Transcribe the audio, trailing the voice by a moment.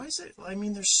is it, I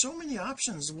mean there's so many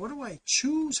options, what do I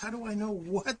choose, how do I know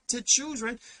what to choose,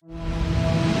 right?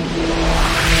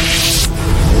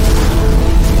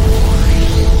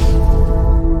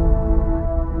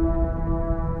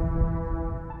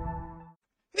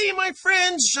 Hey my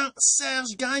friends,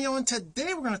 Jean-Serge Gagnon, and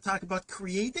today we're going to talk about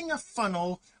creating a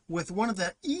funnel with one of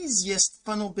the easiest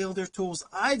funnel builder tools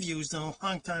I've used in a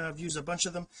long time. I've used a bunch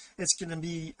of them. It's going to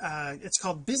be it's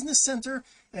called Business Center,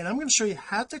 and I'm going to show you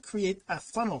how to create a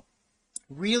funnel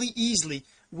really easily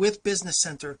with Business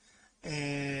Center,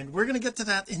 and we're going to get to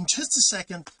that in just a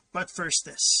second, but first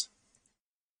this.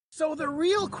 So the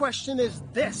real question is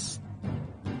this: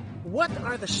 what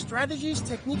are the strategies,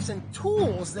 techniques, and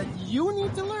tools that you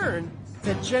need to learn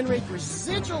to generate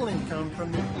residual income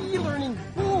from the e-learning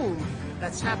boom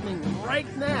that's happening right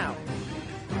now?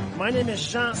 My name is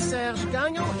Jean-Serge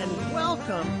Gagnon, and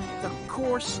welcome to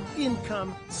Course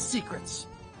Income Secrets.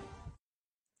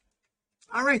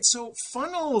 All right, so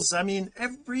funnels, I mean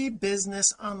every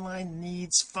business online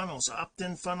needs funnels,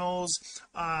 opt-in funnels,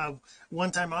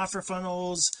 one-time offer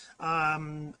funnels,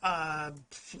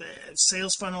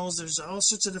 sales funnels. There's all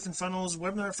sorts of different funnels,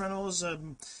 webinar funnels,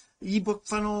 ebook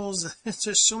funnels.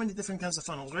 There's so many different kinds of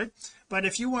funnels, right? But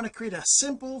if you want to create a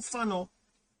simple funnel,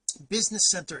 Business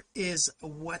Center is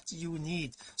what you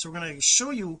need. So we're going to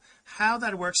show you how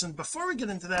that works, and before we get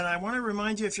into that, I want to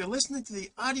remind you, if you're listening to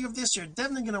the audio of this, you're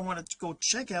definitely going to want to go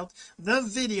check out the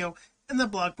video and the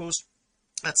blog post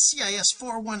at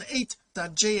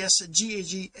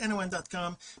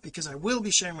cis418.jsgagnon.com, because I will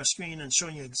be sharing my screen and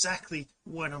showing you exactly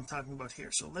what I'm talking about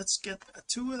here. So let's get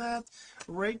to that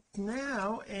right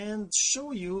now and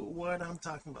show you what I'm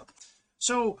talking about.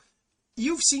 So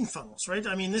you've seen funnels, right?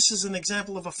 I mean, this is an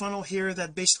example of a funnel here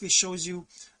that basically shows you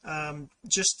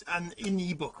just an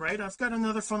ebook, right? I've got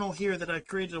another funnel here that I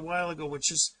created a while ago,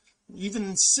 which is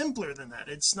even simpler than that.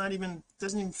 It's not even,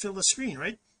 doesn't even fill the screen,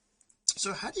 right?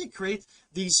 So how do you create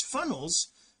these funnels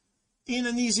in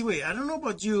an easy way? I don't know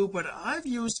about you, but I've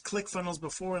used ClickFunnels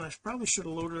before, and I probably should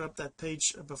have loaded up that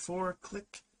page before,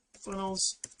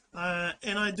 ClickFunnels,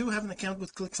 and I do have an account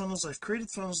with ClickFunnels. I've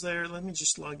created funnels there. Let me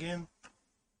just log in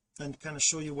and kind of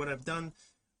show you what I've done,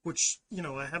 which, you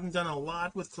know, I haven't done a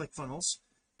lot with ClickFunnels,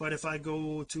 but if I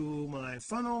go to my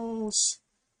funnels,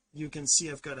 you can see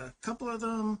I've got a couple of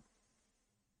them,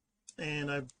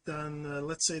 and I've done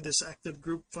let's say this active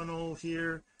group funnel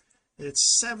here.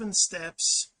 It's 7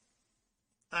 steps.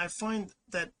 I find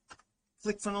that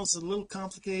ClickFunnels is a little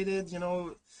complicated, you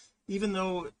know, even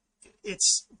though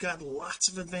it's got lots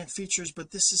of advanced features,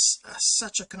 but this is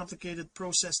such a complicated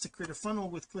process to create a funnel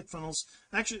with ClickFunnels.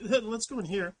 Actually, let's go in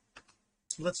here,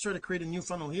 let's try to create a new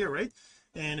funnel here, right?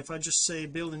 And if I just say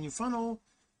build a new funnel,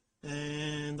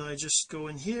 and I just go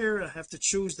in here, I have to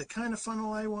choose the kind of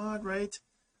funnel I want, right?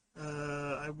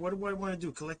 What do I want to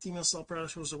do? Collect emails, sell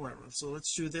products, or whatever. So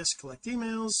let's do this: collect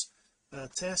emails,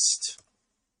 test,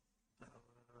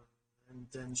 and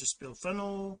then just build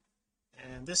funnel.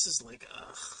 And this is like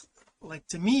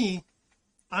to me,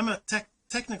 I'm a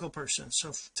technical person,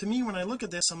 so to me, when I look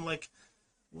at this, I'm like,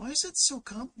 why is it so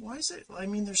why is it, I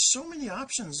mean there's so many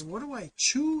options, what do I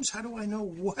choose, how do I know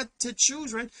what to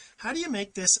choose, right? How do you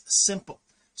make this simple?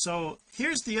 So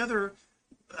here's the other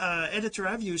editor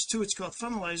I've used too. It's called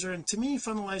Funnelizer, and to me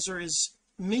Funnelizer is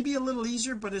maybe a little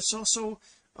easier, but it's also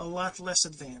a lot less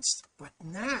advanced. But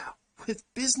now with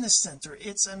Business Center,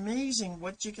 it's amazing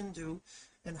what you can do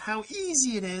and how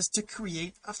easy it is to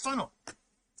create a funnel.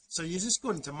 So you just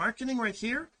go into marketing right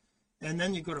here, and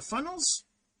then you go to funnels,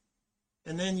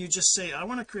 and then you just say, I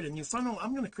want to create a new funnel.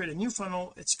 I'm going to create a new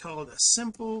funnel. It's called a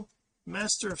simple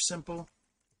master of simple.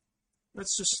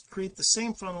 Let's just create the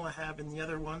same funnel I have in the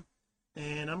other one,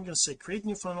 and I'm going to say create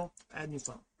new funnel, add new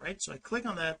funnel, right? So I click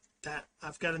on that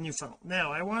I've got a new funnel.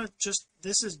 Now I want to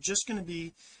this is just going to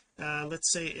be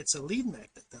let's say it's a lead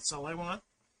magnet. That's all I want.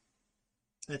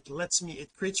 It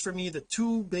creates for me the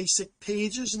 2 basic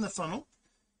pages in the funnel,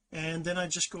 and then I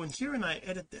just go in here and I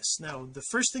edit this. Now the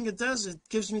first thing it does, it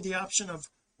gives me the option of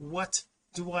what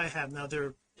do I have. Now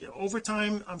there, over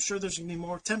time, I'm sure there's gonna be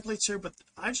more templates here, but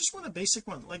I just want a basic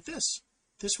one like this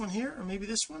one here, or maybe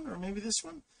this one, or maybe this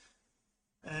one,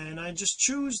 and I just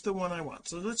choose the one I want.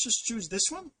 So let's just choose this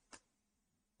one,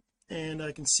 and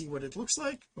I can see what it looks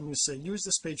like. I'm going to say use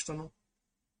this page funnel.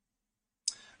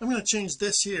 I'm going to change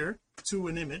this here to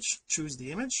an image, choose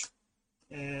the image,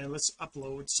 and let's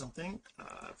upload something.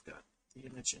 I've got the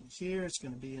image in here. It's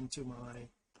going to be into my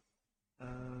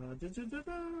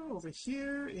over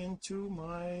here into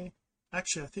my,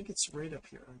 actually I think it's right up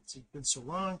here. It's been so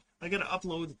long, I got to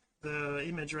upload the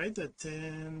image, right? That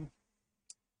 10,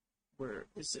 where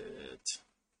is it?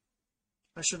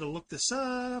 I should have looked this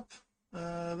up.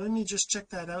 let me just check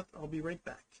that out. I'll be right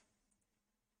back.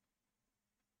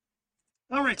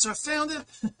 All right, so I found it.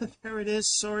 There it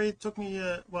is. Sorry it took me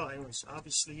well, anyways,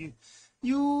 obviously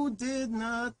you did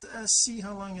not see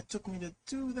how long it took me to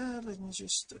do that. Let me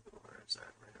just where is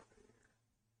that? Right over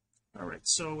here. All right,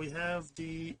 so we have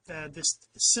the this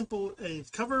simple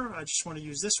cover. I just want to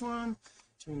use this one,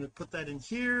 so I'm going to put that in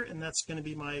here, and that's going to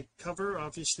be my cover.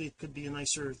 Obviously it could be a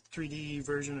nicer 3D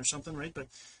version or something, right? But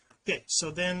okay,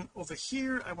 so then over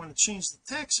here I want to change the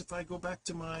text. If I go back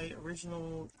to my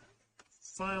original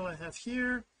file I have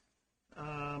here,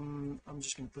 I'm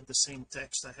just going to put the same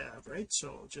text I have, right?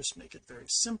 So just make it very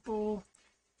simple.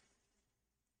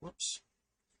 Whoops,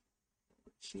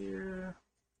 here.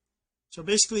 So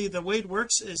basically the way it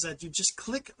works is that you just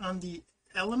click on the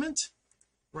element,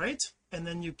 right, and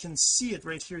then you can see it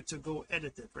right here to go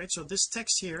edit it, right? So this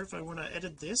text here, if I want to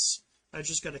edit this, I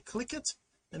just got to click it,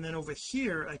 and then over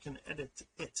here I can edit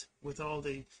it with all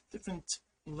the different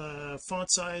font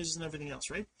size and everything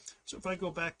else, right? So if I go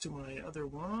back to my other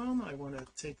one, I want to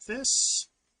take this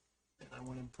and I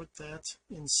want to put that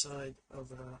inside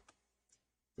of a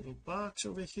little box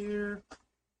over here.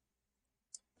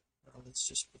 Let's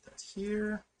just put that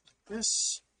here like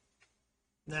this.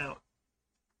 Now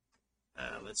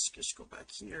let's just go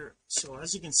back here. So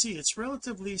as you can see, it's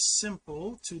relatively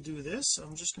simple to do this.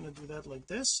 I'm just going to do that like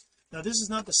this. Now this is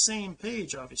not the same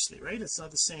page, obviously, right? It's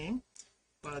not the same,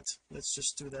 but let's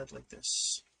just do that like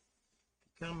this.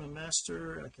 Become a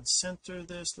master. I can center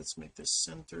this. Let's make this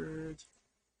centered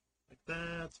like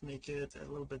that. Make it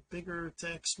a little bit bigger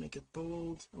text, make it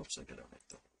bold. Oops, I gotta make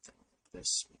the whole thing like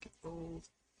this, make it bold.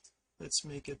 Let's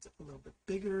make it a little bit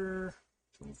bigger,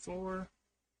 24.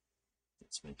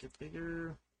 Let's make it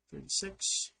bigger,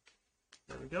 36.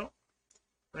 There we go,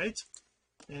 right?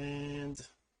 And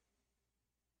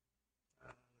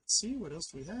let's see, what else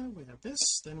do we have? We have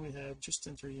this, then we have just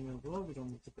enter email below. We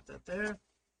don't need to put that there.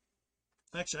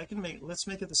 Actually I can make, let's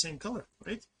make it the same color,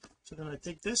 right? So then I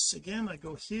take this again, I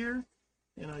go here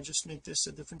and I just make this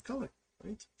a different color,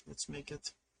 right? Let's make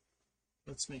it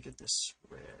this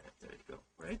red. There you go,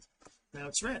 right? Now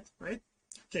it's red, right?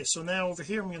 Okay, so now over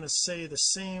here I'm going to say the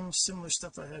same similar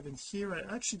stuff I have in here. I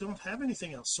actually don't have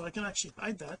anything else, so I can actually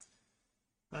hide that.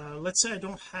 Let's say I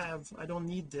don't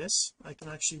need this. I can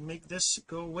actually make this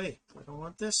go away. I don't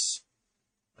want this.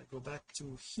 I go back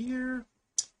to here,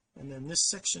 and then this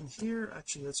section here,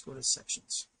 actually let's go to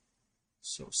sections.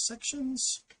 So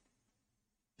sections,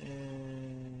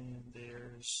 and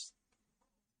there's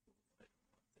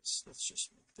this. Let's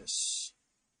just make this.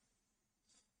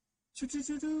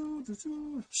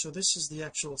 So this is the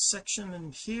actual section,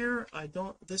 and here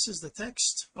this is the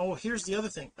text. Oh, here's the other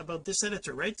thing about this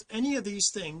editor, right? Any of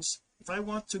these things, if I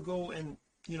want to go and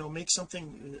make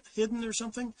something hidden or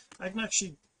something, I can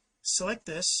actually select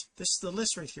this is the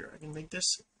list right here. I can make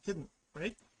this hidden,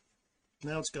 right?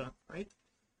 Now it's gone, right?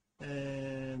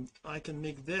 And I can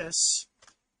make this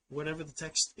whatever the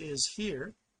text is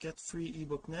here, get free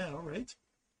ebook now, right?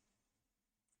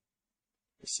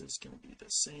 This is going to be the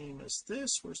same as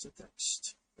this. Where's the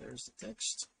text? There's the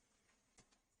text,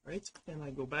 right? And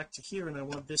I go back to here and I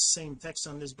want this same text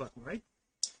on this button, right?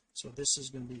 So this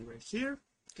is going to be right here,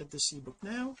 get this ebook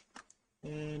now.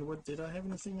 And what did I have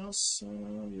anything else?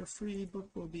 Your free ebook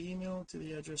will be emailed to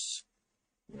the address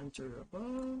you enter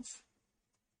above.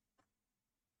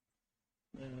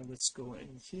 Let's go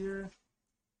in here.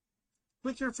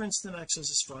 Click here for instant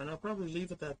access is fine. I'll probably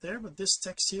leave it that there, but this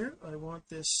text here, I want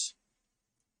this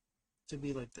to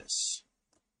be like this.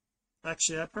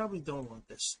 Actually I probably don't want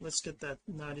this. Let's get that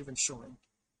not even showing.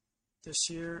 This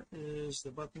here is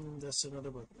the button, that's another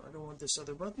button. I don't want this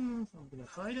other button. I'm going to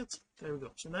hide it. There we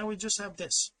go. So now we just have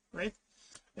this, right?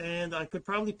 And I could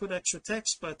probably put extra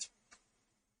text, but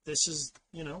this is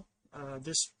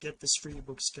this get this free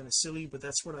ebook is kind of silly, but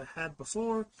that's what I had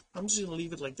before. I'm just going to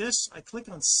leave it like this. I click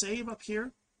on save up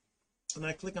here and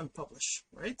I click on publish,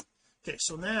 right? Okay,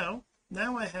 so now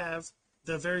I have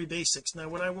the very basics. Now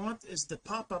what I want is the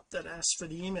pop-up that asks for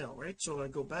the email, right? So I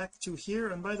go back to here,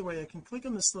 and by the way I can click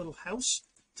on this little house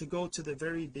to go to the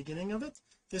very beginning of it.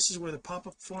 This is where the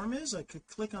pop-up form is. I could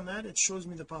click on that, it shows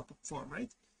me the pop-up form,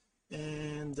 right?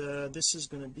 And this is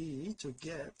going to be to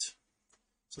get,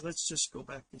 so let's just go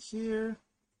back to here.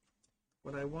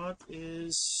 What I want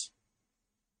is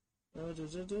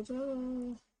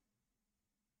do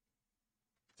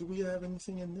we have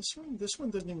anything in this one? This one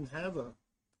doesn't even have a,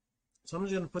 so I'm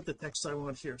just going to put the text I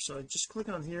want here. So I just click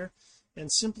on here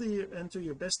and simply enter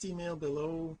your best email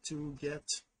below to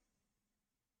get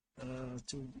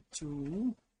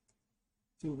to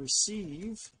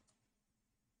receive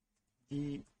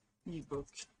the ebook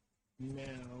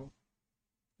now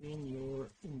in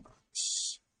your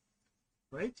inbox,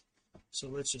 right? So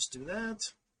let's just do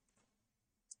that.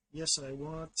 Yes I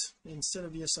want, instead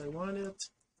of yes I want it,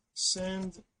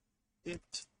 send it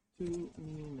to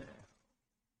me now,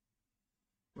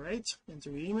 right?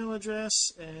 Enter your email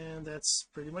address, and that's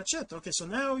pretty much it. Okay, so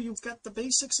now you've got the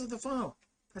basics of the funnel.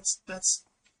 That's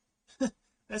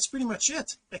that's pretty much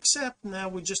it, except now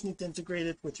we just need to integrate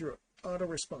it with your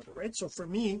autoresponder, right? So for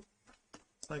me,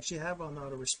 I actually have an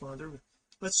autoresponder.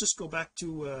 Let's just go back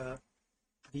to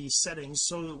the settings.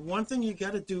 So one thing you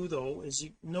got to do though is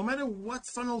no matter what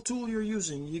funnel tool you're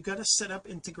using, you got to set up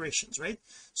integrations, right?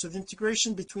 So the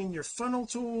integration between your funnel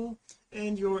tool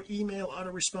and your email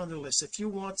autoresponder list, if you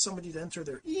want somebody to enter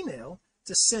their email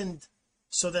to send,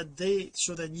 so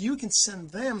that you can send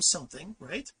them something,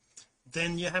 right,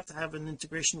 then you have to have an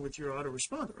integration with your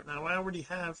autoresponder. Now I already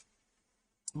have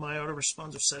my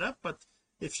autoresponder set up, but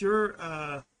if you're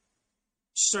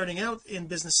starting out in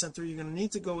Business Center, you're going to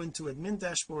need to go into admin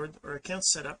dashboard or account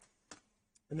setup,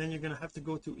 and then you're going to have to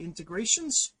go to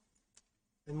integrations.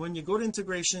 And when you go to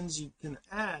integrations, you can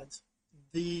add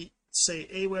the, say,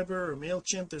 Aweber or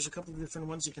MailChimp. There's a couple of different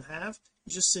ones you can have.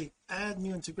 You just say add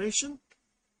new integration,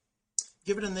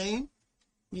 give it a name,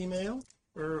 email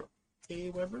or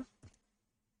Aweber,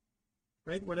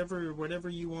 right? Whatever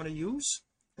you want to use.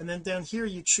 And then down here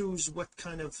you choose what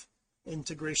kind of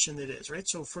integration it is, right?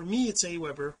 So for me it's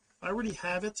Aweber. I already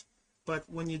have it, but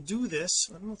when you do this,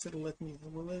 I don't know if it'll let me,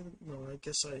 no, I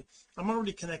guess I'm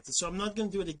already connected, so I'm not going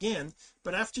to do it again.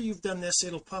 But after you've done this,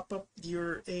 it'll pop up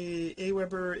your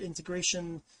Aweber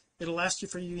integration. It'll ask you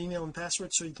for your email and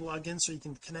password so you can log in, so you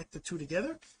can connect the two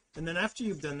together. And then after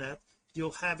you've done that,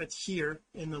 you'll have it here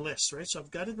in the list, right? So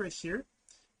I've got it right here.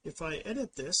 If I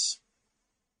edit this,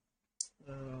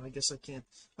 I guess I can't,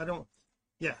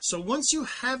 yeah. So once you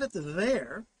have it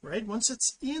there, right, once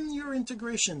it's in your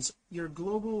integrations, your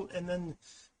global, and then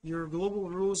your global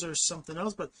rules or something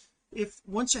else, but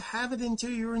once you have it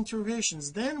into your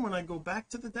integrations, then when I go back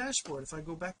to the dashboard, if I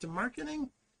go back to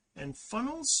marketing and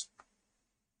funnels,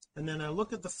 and then I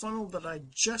look at the funnel that I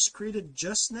just created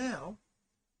just now,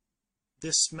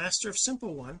 this Master of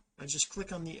Simple one, I just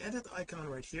click on the edit icon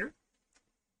right here.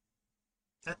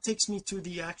 That takes me to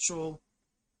the actual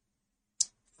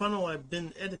funnel I've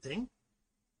been editing.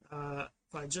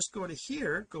 If I just go to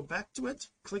here, go back to it,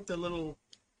 click the little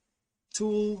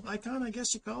tool icon, I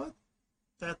guess you call it,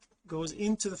 that goes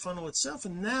into the funnel itself.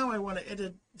 And now I want to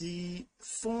edit the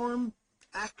form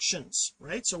actions,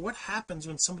 right? So what happens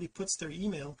when somebody puts their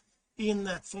email in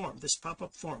that form, this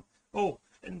pop-up form? Oh,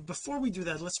 and before we do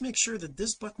that, let's make sure that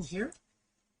this button here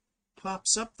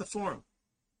pops up the form.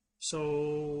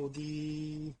 So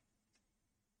the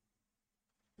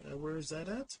where is that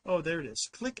at? Oh, there it is.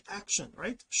 Click action,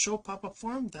 right? Show pop-up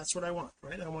form. That's what I want,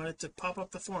 right? I want it to pop up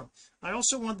the form. I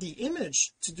also want the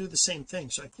image to do the same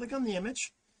thing. So I click on the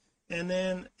image, and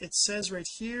then it says right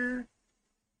here,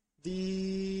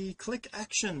 the click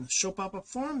action, show pop-up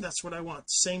form. That's what I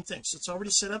want. Same thing. So it's already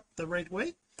set up the right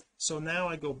way. So now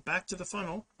I go back to the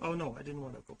funnel. Oh no, I didn't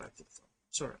want to go back to the funnel.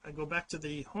 Sorry. I go back to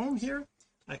the home here.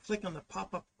 I click on the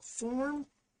pop-up form.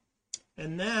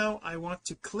 And now I want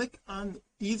to click on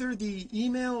either the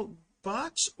email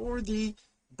box or the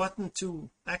button to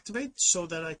activate, so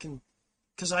that I can,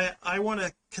 because I want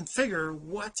to configure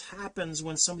what happens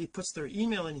when somebody puts their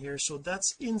email in here. So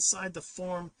that's inside the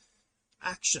form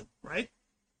action, right?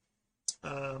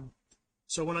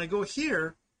 So when I go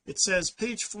here, it says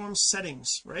page form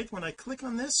settings, right? When I click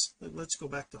on this, let's go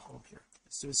back to home here.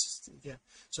 Let's do this again.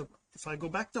 So if I go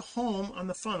back to home on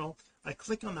the funnel, I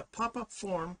click on the pop-up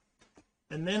form,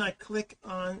 and then I click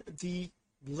on the,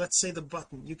 let's say, the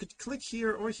button. You could click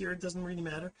here or here, it doesn't really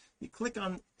matter. You click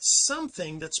on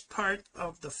something that's part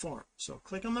of the form. So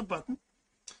click on the button,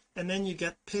 and then you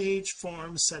get page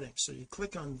form settings. So you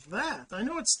click on that. I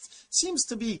know it seems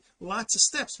to be lots of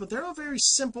steps, but they're all very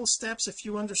simple steps if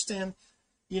you understand,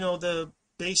 the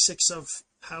basics of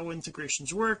how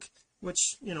integrations work,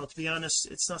 which, to be honest,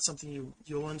 it's not something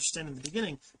you'll understand in the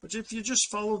beginning. But if you just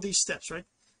follow these steps, right?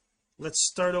 Let's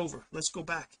start over. Let's go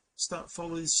back.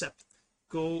 Follow these steps.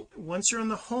 Go, once you're on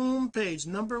the home page,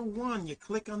 number 1, you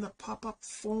click on the pop-up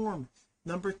form.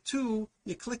 Number 2,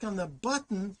 you click on the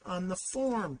button on the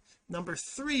form. Number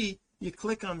 3, you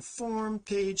click on form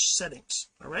page settings.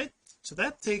 All right, so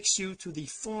that takes you to the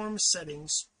form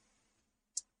settings,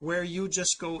 where you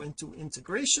just go into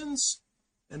integrations,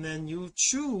 and then you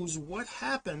choose what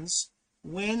happens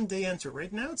when they enter.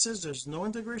 Right now it says there's no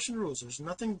integration rules, there's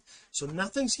nothing, so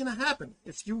nothing's going to happen.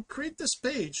 If you create this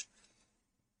page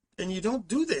and you don't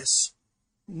do this,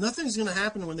 nothing's going to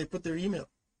happen when they put their email,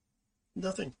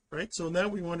 nothing, right? So now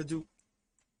we want to do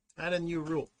add a new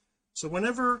rule. So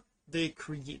whenever they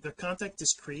create, the contact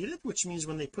is created, which means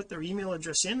when they put their email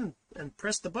address in and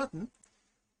press the button,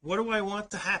 what do I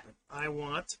want to happen? I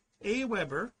want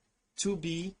Aweber to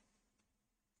be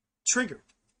triggered,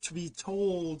 to be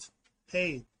told,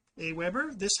 hey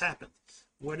Aweber, this happened.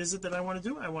 What is it that I want to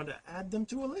do? I want to add them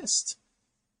to a list.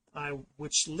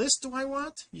 Which list do I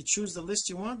want? You choose the list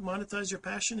you want. Monetize your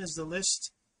passion is the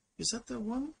list. Is that the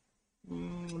one?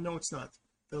 No, it's not.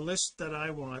 The list that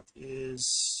I want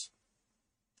is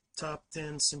top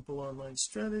 10 simple online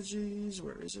strategies.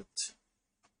 Where is it?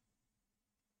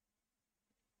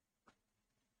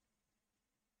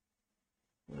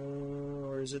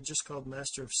 Or is it just called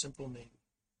Master of Simple? Maybe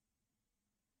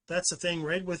that's the thing,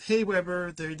 right? With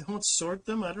Aweber, they don't sort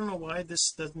them. I don't know why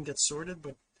this doesn't get sorted,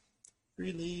 but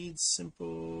free leads,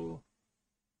 simple,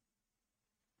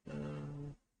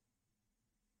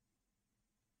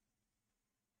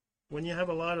 when you have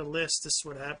a lot of lists, this is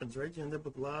what happens, right? You end up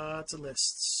with lots of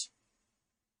lists.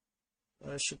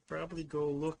 I should probably go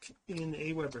look in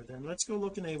Aweber then. Let's go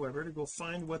look in Aweber to go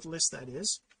find what list that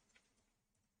is.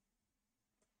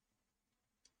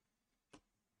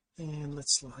 And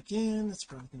let's log in. It's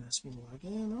probably going to ask me to log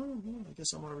in. Oh no, I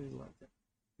guess I'm already logged in.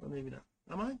 Well, maybe not.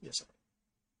 Am I? Yes, I am.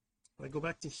 If I go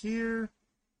back to here,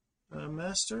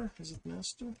 master, is it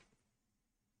master?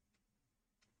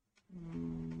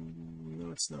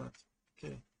 No, it's not.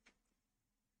 Okay,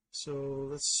 so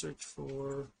let's search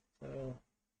for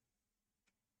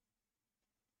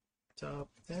top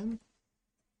 10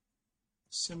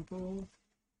 simple.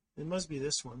 It must be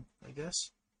this one, I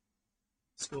guess.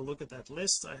 Let's go look at that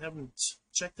list. I haven't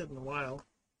checked it in a while.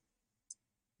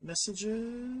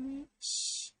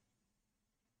 Messages,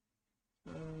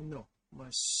 no,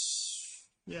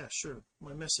 yeah, sure,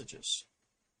 my messages,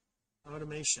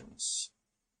 automations.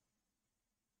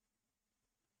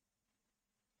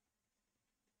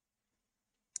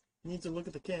 You need to look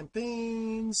at the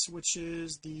campaigns, which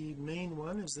is the main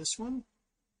one. Is this one?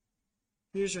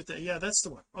 Here's your thing. Yeah, that's the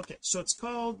one. Okay, so it's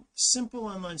called Simple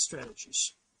Online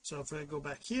Strategies. So if I go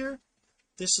back here,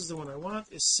 this is the one I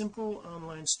want, is Simple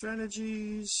Online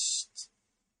Strategies.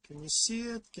 Can you see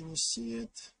it? Can you see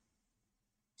it?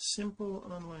 Simple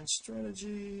Online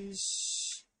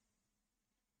Strategies.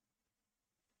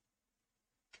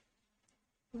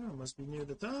 Oh, it must be near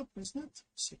the top, isn't it?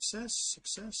 Success,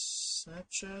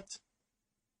 Snapchat,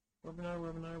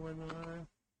 webinar,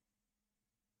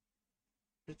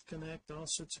 BitConnect, all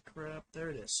sorts of crap. There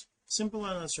it is. Simple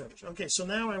Online Strategy. Okay, so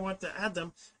now I want to add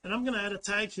them, and I'm going to add a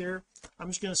tag here. I'm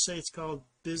just going to say it's called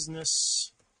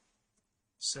Business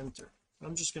Center.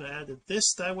 I'm just going to add it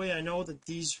this. That way I know that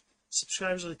these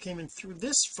subscribers that came in through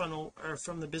this funnel are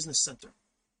from the Business Center.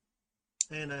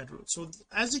 And add rule. So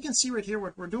as you can see right here,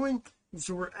 what we're doing is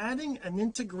we're adding an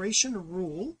integration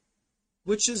rule,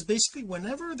 which is basically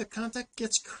whenever the contact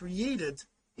gets created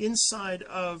inside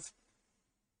of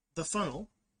the funnel,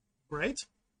 right,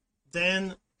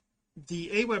 then the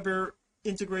Aweber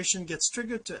integration gets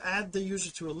triggered to add the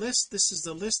user to a list. This is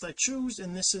the list I choose,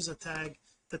 and this is a tag.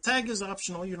 The tag is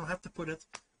optional, you don't have to put it,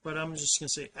 but I'm just going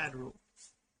to say add rule.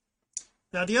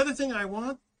 Now the other thing I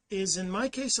want is, in my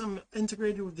case, I'm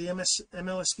integrated with the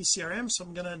MLSP CRM, so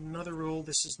I'm going to add another rule.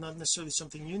 This is not necessarily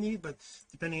something you need, but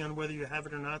depending on whether you have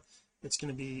it or not, it's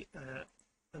going to be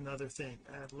another thing.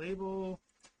 Add label,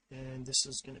 and this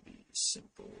is going to be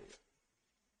simple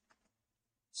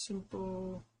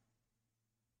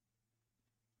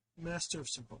Master of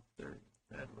Simple. There,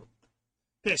 add rule.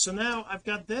 Okay, so now I've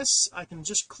got this. I can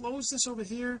just close this over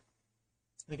here.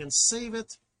 I can save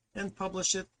it and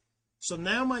publish it. So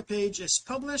now my page is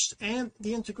published and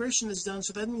the integration is done.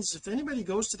 So that means if anybody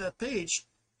goes to that page,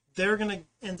 they're going to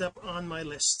end up on my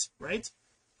list, right?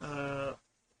 They're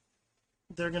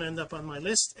going to end up on my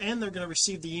list, and they're going to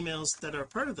receive the emails that are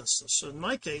part of this. So in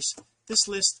my case, this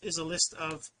list is a list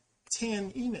of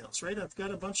 10 emails, right? I've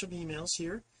got a bunch of emails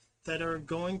here that are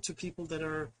going to people that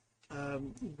are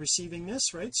receiving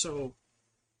this, right? So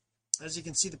as you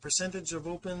can see, the percentage of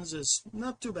opens is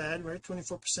not too bad, right?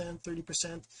 24%,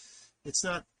 30%. It's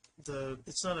not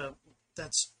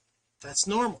that's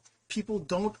normal. People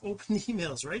don't open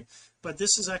emails, right? But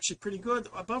this is actually pretty good.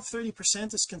 Above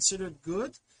 30% is considered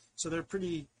good, so they're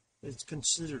pretty, it's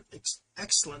considered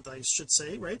excellent, I should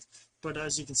say, right? But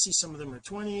as you can see, some of them are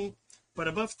 20, but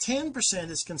above 10%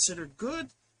 is considered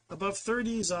good. Above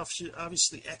 30 is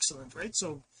obviously excellent, right?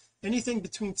 So anything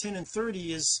between 10 and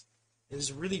 30 is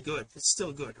really good. It's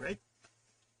still good, right?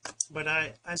 But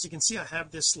as you can see, I have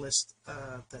this list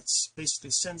that's basically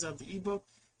sends out the ebook,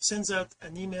 sends out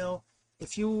an email.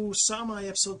 If you saw my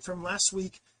episode from last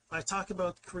week, I talk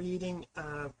about creating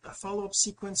a follow-up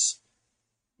sequence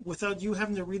without you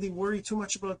having to really worry too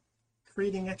much about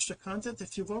creating extra content.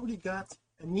 If you've already got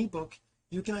an ebook,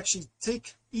 you can actually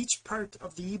take each part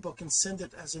of the ebook and send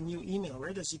it as a new email,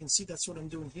 right? As you can see, that's what I'm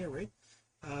doing here, right?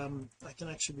 I can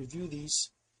actually review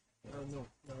these. No,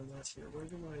 not here. Where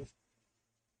do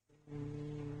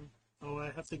oh,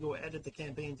 I have to go edit the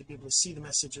campaign to be able to see the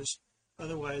messages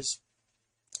otherwise.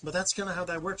 But that's kind of how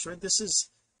that works, right? This is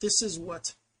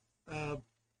what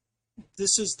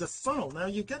this is the funnel. Now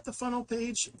you get the funnel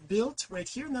page built right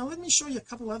here. Now let me show you a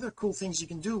couple other cool things you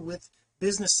can do with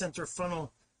Business Center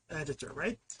Funnel Editor,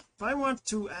 right? If I want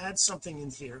to add something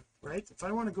in here, right, if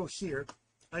I want to go here,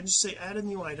 I just say add a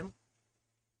new item,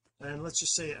 and let's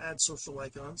just say add social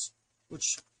icons,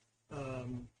 which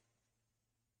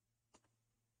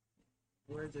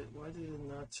why did it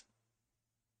not,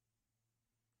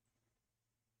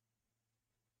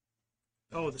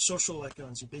 oh, the social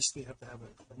icons, you basically have to have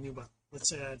a new button. Let's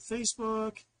say I add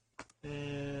Facebook,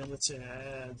 and let's say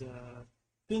I add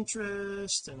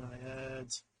Pinterest, and I add,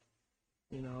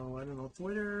 you know, I don't know,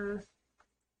 Twitter,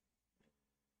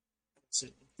 let's say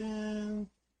LinkedIn,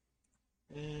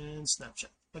 and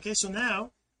Snapchat. Okay, so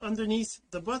now underneath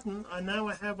the button I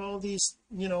have all these,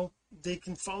 you know, they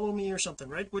can follow me or something,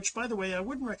 right? Which, by the way, I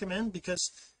wouldn't recommend, because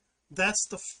that's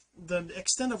the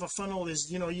extent of a funnel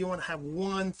is, you know, you want to have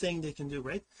one thing they can do,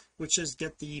 right, which is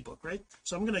get the ebook, right?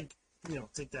 So I'm going to, you know,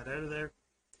 take that out of there,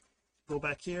 go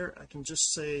back here. I can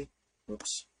just say,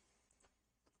 whoops,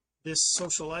 this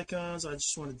social icons, I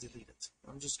just want to delete it.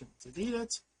 I'm just going to delete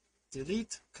it,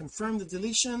 delete, confirm the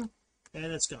deletion, and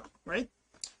it's gone, right?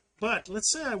 But let's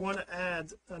say I want to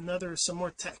add some more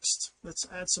text. Let's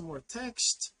add some more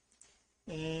text,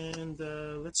 and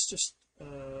let's just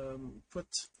put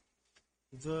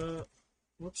the,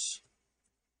 whoops,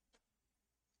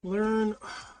 learn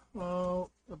all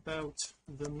about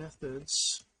the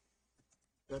methods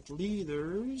that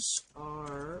leaders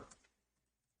are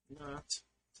not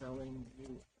telling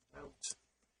you about.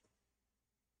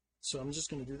 So I'm just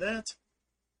going to do that,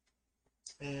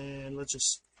 and let's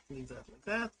just leave that like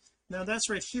that. Now that's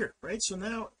right here, right? So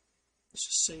now let's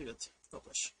just save it,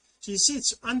 publish. So you see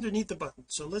it's underneath the button.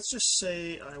 So let's just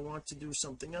say I want to do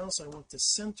something else. I want to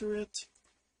center it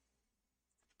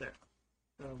there.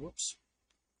 Whoops,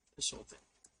 this whole thing,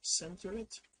 center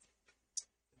it,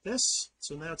 this.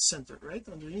 So now it's centered right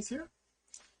underneath here.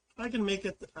 I can make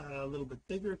it a little bit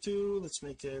bigger too. Let's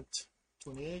make it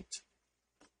 28,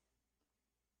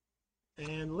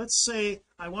 and let's say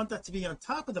I want that to be on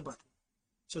top of the button.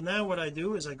 So now what I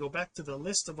do is I go back to the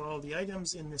list of all the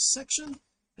items in this section,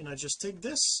 and I just take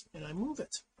this and I move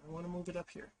it. I want to move it up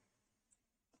here.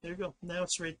 There you go. Now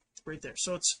it's right there.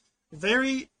 So it's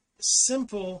very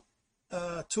simple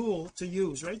tool to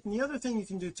use, right? And the other thing you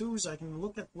can do too is I can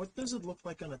look at what does it look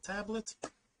like on a tablet,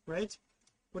 right?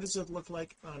 What does it look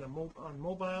like on on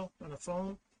mobile, on a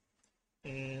phone?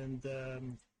 And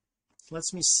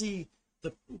lets me see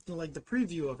the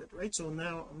preview of it, right? So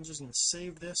now I'm just going to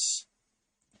save this,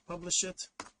 publish it.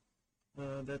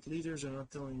 That leaders are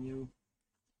not telling you.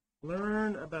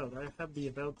 Learn about, I have the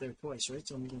about there twice, right?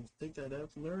 So I'm going to take that out.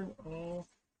 Learn all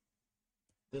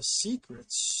the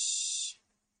secrets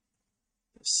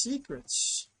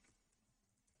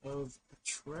of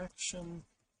attraction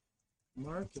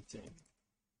marketing.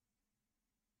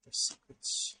 The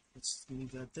secrets, let's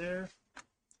leave that there,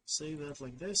 save that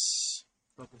like this,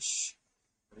 publish.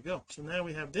 There we go. So now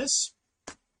we have this,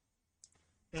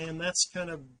 and that's kind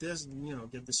of this, you know,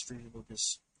 get this for you.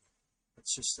 Let's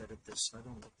just edit this. I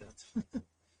don't like that.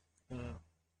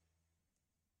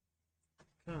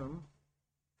 Come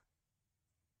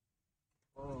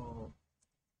all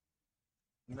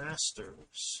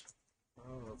masters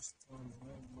of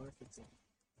online marketing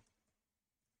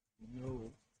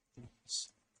know these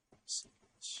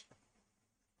secrets.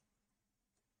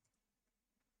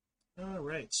 All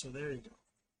right, so there you go.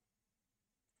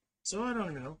 So I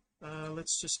don't even know,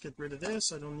 let's just get rid of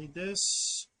this. I don't need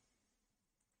this.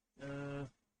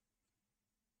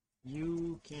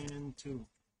 You can too,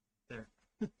 there.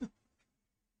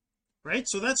 Right,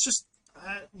 so that's just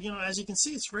you know, as you can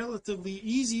see, it's relatively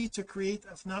easy to create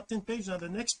an opt-in page. Now the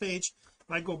next page,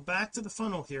 I go back to the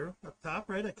funnel here up top,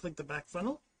 right? I click the back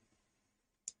funnel.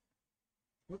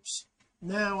 Whoops.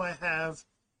 Now I have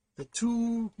the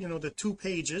two, you know, the two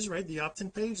pages, right? The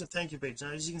opt-in page, the thank you page.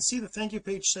 Now as you can see, the thank you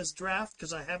page says draft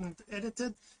because I haven't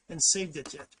edited and saved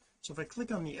it yet. So if I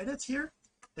click on the edit here,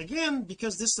 again,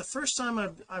 because this is the first time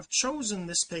I've chosen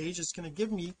this page, it's going to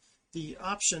give me the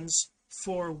options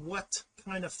for what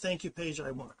kind of thank you page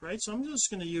I want, right? So I'm just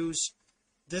going to use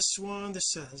this one.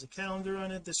 This has a calendar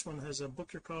on it. This one has a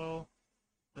book your call.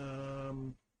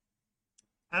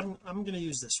 I'm going to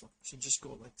use this one. So just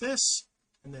go like this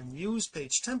and then use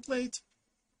page template.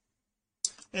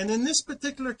 And in this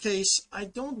particular case, I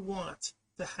don't want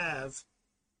to have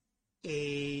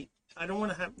I don't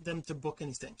want to have them to book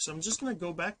anything, so I'm just going to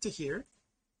go back to here.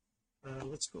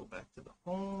 Let's go back to the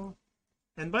home.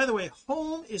 And by the way,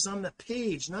 home is on the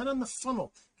page, not on the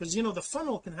funnel, because you know the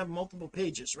funnel can have multiple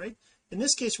pages, right? In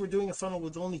this case, we're doing a funnel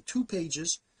with only 2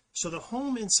 pages, so the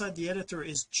home inside the editor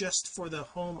is just for the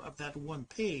home of that one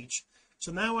page.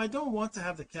 So now I don't want to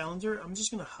have the calendar. I'm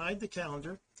just going to hide the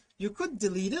calendar. You could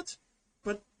delete it,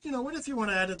 but you know what, if you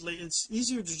want to add it later, it's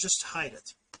easier to just hide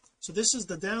it. So this is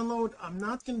the download. I'm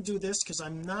not going to do this because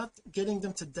I'm not getting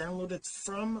them to download it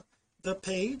from the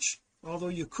page, although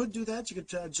you could do that. You could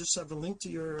just have a link to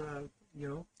your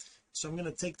so I'm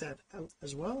going to take that out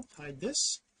as well, hide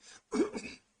this.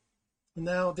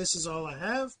 Now this is all I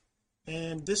have,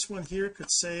 and this one here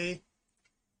could say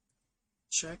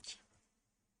check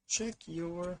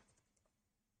your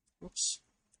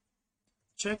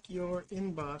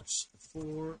inbox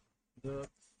for the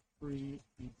free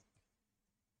ebook.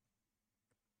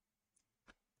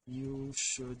 You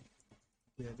should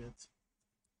get it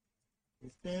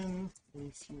within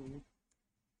a few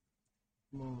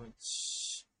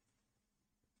moments,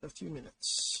 a few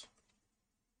minutes.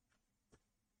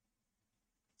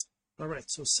 All right,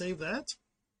 so save that.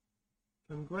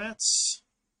 Congrats.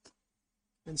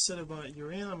 Instead of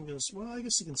you're in, I'm going to, well, I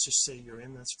guess you can just say you're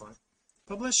in, that's fine.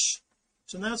 Publish.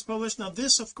 So now it's published. Now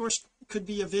this of course could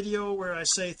be a video where I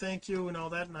say thank you and all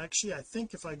that, and actually I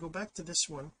think if I go back to this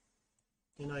one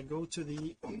and I go to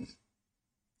the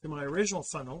to my original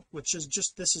funnel, which is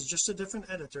just, this is just a different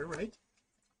editor, right?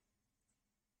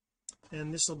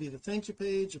 And this will be the thank you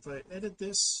page. If I edit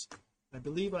this, I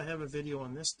believe I have a video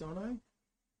on this, don't I?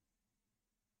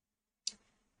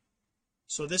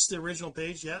 So this is the original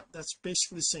page. Yeah, that's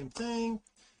basically the same thing.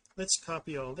 Let's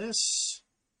copy all this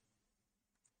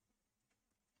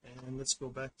and let's go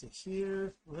back to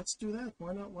here. Let's do that.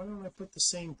 Why don't I put the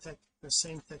same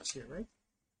text here, right?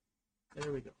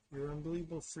 There we go. Your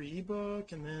unbelievable free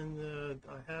ebook, and then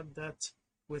I have that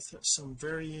with some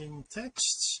varying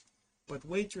texts. But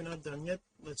wait, you're not done yet.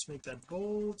 Let's make that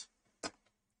bold,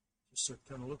 just so it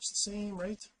kind of looks the same,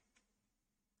 right?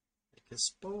 Make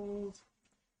this bold,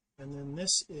 and then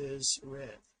this is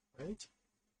red, right?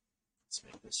 Let's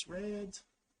make this red.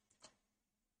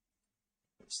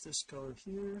 What's this color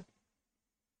here?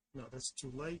 No, that's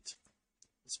too light.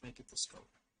 Let's make it this color.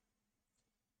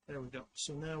 There we go.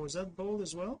 So now, was that bold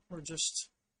as well, or just,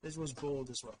 it was bold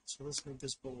as well? So let's make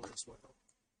this bold as well,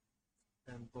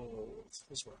 and bold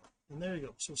as well, and there you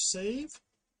go. So save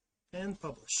and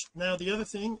publish. Now the other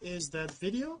thing is that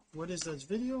video. What is that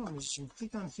video? I'm just going to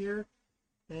click on here,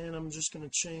 and I'm just going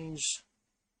to change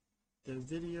the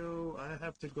video. I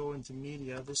have to go into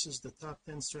media. This is the top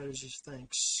 10 strategies,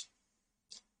 thanks.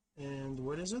 And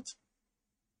what is it?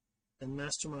 And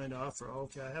mastermind offer.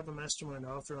 Okay, I have a mastermind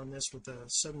offer on this with a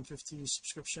 $750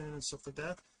 subscription and stuff like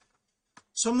that,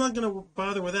 so I'm not going to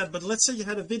bother with that. But let's say you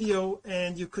had a video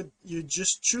and you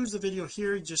just choose the video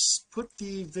here, just put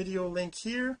the video link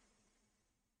here,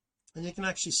 and you can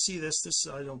actually see this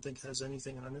I don't think has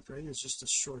anything on it, right? It's just a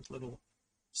short little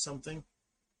something.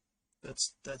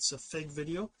 That's a fake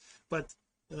video, but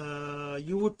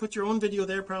you would put your own video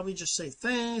there, probably just say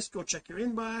thanks, go check your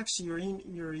inbox, your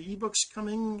ebook's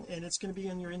coming and it's going to be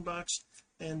in your inbox,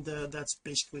 and that's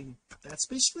basically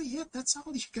it. That's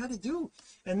all you got to do.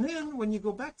 And then when you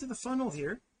go back to the funnel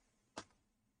here,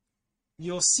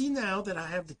 you'll see now that I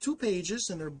have the 2 pages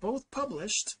and they're both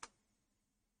published.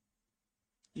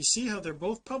 You see how they're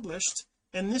both published,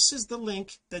 and this is the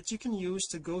link that you can use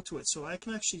to go to it. So I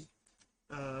can actually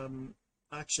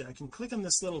I can click on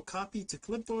this little copy to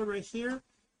clipboard right here.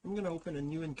 I'm going to open a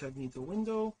new incognito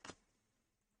window,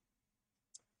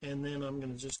 and then I'm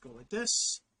going to just go like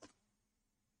this,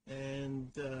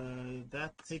 and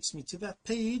that takes me to that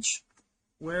page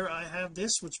where I have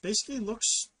this, which basically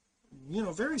looks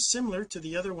very similar to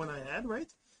the other one I had,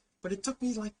 right? But it took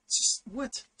me like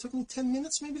it took me 10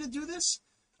 minutes maybe to do this.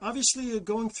 Obviously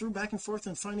going through back and forth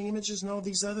and finding images and all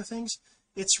these other things,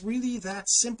 it's really that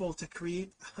simple to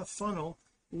create a funnel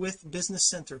with Business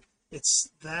Center. It's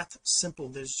that simple.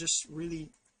 There's just really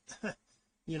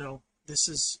this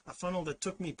is a funnel that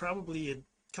took me probably a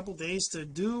couple days to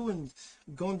do, and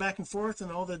going back and forth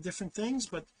and all the different things,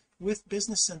 but with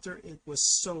Business Center it was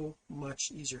so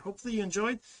much easier. Hopefully you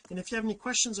enjoyed, and if you have any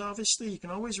questions, obviously you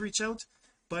can always reach out.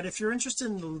 But if you're interested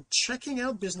in checking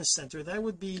out Business Center, that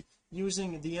would be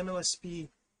using the MLSP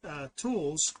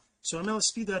tools So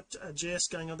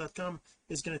mlsp.jsgagnon.com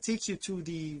is going to take you to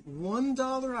the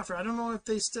 $1 offer. I don't know if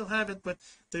they still have it, but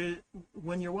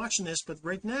when you're watching this, but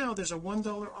right now there's a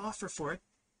 $1 offer for it.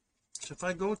 So if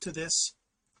I go to this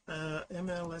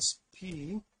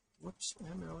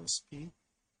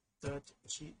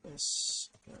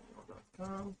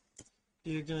mlsp.gsgagnon.com,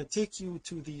 you're going to take you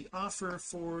to the offer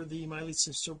for the My Lead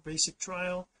System basic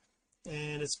trial,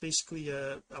 and it's basically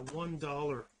a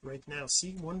 $1 right now.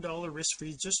 See, $1 risk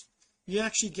free. Just you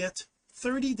actually get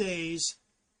 30 days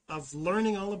of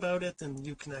learning all about it, and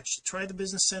you can actually try the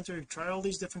business center, try all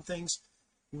these different things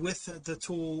with the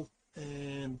tool,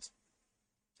 and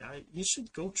you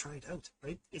should go try it out,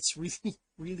 right? It's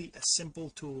really a simple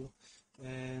tool.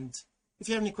 And if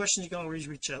you have any questions, you can always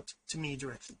reach out to me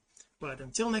directly. But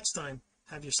until next time,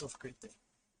 have yourself a great day.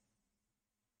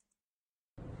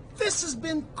 This has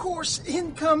been Course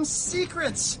Income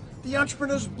Secrets, the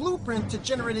entrepreneur's blueprint to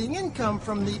generating income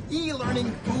from the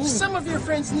e-learning boom. Some of your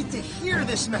friends need to hear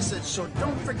this message, so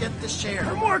don't forget to share.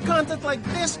 For more content like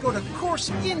this, go to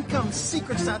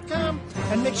CourseIncomeSecrets.com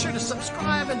and make sure to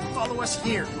subscribe and follow us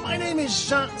here. My name is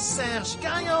Jean-Serge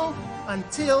Gagnon.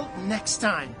 Until next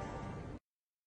time.